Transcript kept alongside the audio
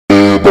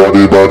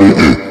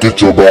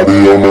Get your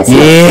body on the floor.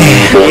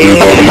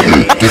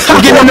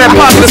 Get on that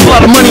pot, there's a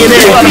lot of money in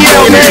there.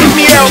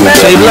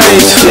 Say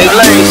Blaze.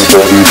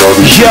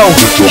 Yo,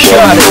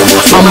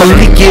 I'ma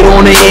leak it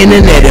on the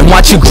internet and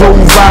watch it grow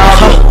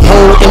viral.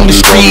 Whole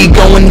industry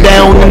going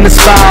down in the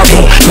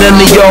spiral.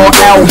 None of y'all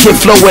out here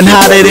flowing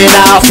hotter than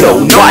I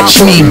flow. Watch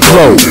me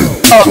blow.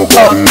 Up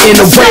in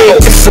the way,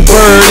 it's a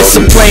bird, it's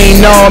a plane,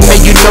 no man,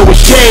 you know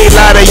it's Jay. A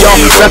lot of y'all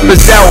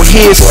rappers out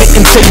here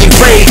spitting till you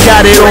gray.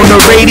 Got it on the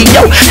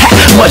radio,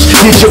 how much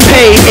did you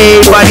pay?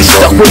 Everybody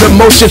stuck with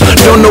emotion,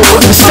 don't know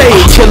what to say.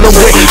 Killer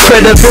with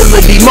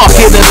credibility,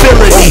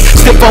 marketability,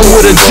 step on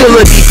with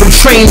agility from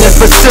training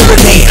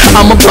facility.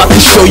 I'm about to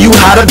show you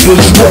how to do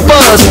you a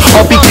buzz,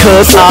 all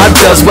because I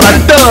does what I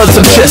does.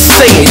 I'm just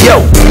saying,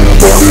 yo.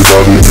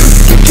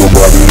 Get your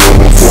body on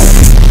the floor.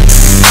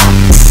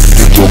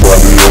 Get your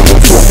body on the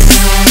floor.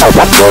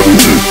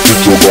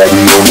 Get your body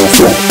on the floor. Body on the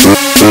floor.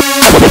 Get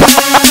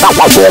your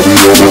body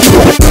on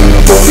the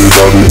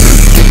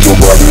floor. Get your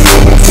body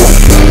on the floor.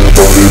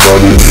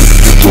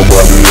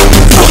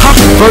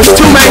 Verse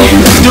 2,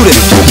 man, let's do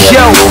this.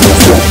 Yo,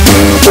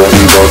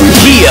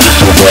 yeah,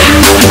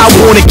 I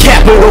wanted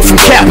capital from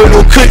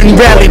capital, couldn't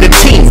rally the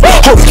team.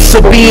 Hopes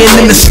of being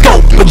in the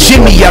scope, but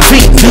Jimmy I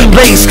beat.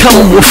 Blaze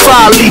coming with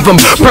fire, leave him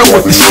burn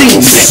with the steam.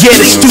 Yeah,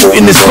 the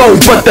student is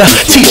bold, but the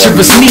teacher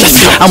is me.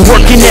 I'm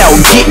working out,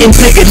 getting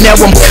bigger, now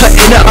I'm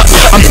cutting up.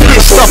 I'm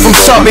pissed off, I'm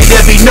sorry,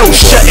 there be no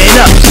shutting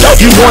up.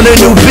 You want a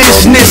new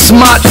business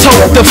motto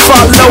to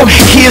follow?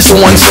 Here's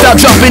one, stop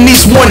dropping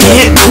these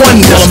one-hit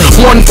wonders.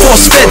 One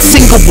force fed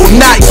single will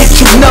not get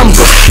you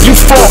numbers. You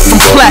fall from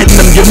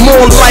platinum, you're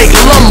more like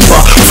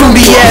lumber.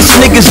 Fruity ass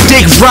niggas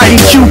dig right in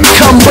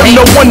cucumber.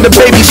 No wonder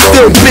baby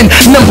still been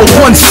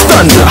 #1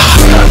 stunner.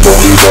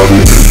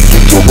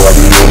 Get your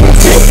body on the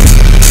floor.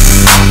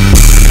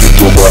 Get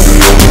your body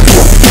on the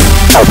floor.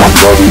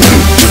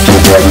 Get your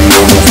body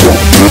on the floor.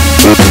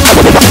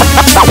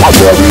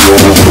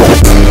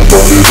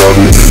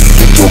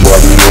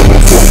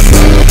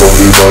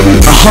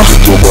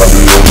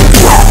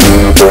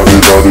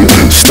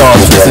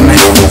 Stars with it, man.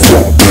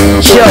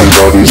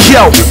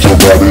 Yo,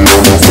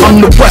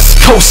 I'm the West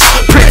Coast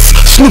Prince.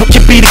 Snoop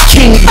can be the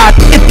king. I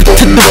enter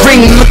to the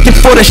ring looking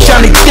for the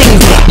shiny thing.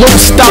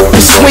 Won't stop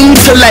the swing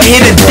till I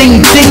hit a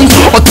ding ding.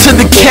 Or till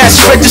the cash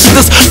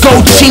registers go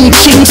ching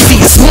ching. See,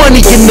 it's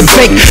money in the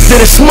bank, then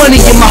it's money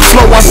in my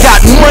flow. I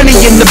got money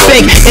in the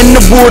bank, in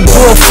the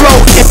woodboard flow.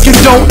 If you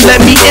don't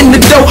let me in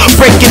the door,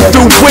 breaking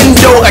through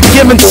window, I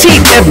guarantee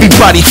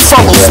everybody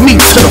follows me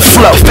to the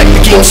flow. Affect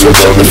the game,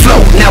 switch up the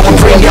flow. Now I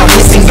bring out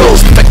hits and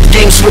goes. Affect the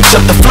game, switch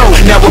up the flow.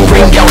 Now I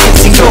bring out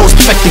hits and goes.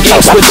 Affect the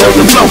game, switch up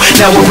the flow.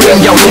 Now I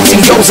bring out hits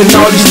and goes. And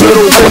all these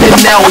little women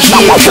now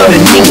here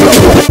gonna need me.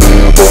 Get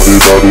your body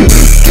on the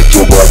floor. Get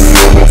your body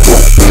on the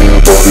floor.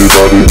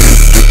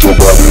 Get your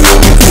body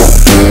on the floor.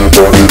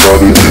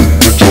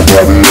 Get your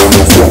body on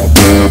the floor.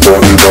 Get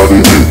your body on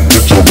the floor.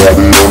 Get your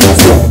body on the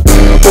floor.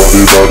 Get your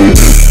body on the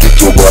floor.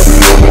 Get your body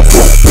on the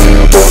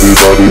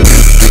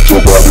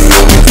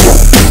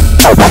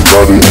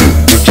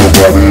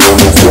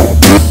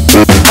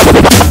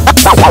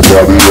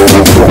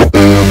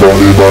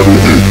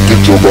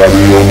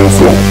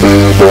floor.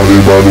 Body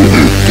on the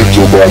floor. Get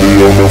your body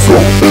on the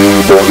floor.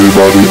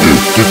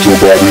 Get your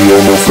body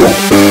on the floor. Get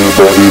your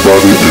body on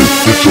the floor.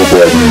 Get your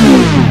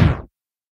body.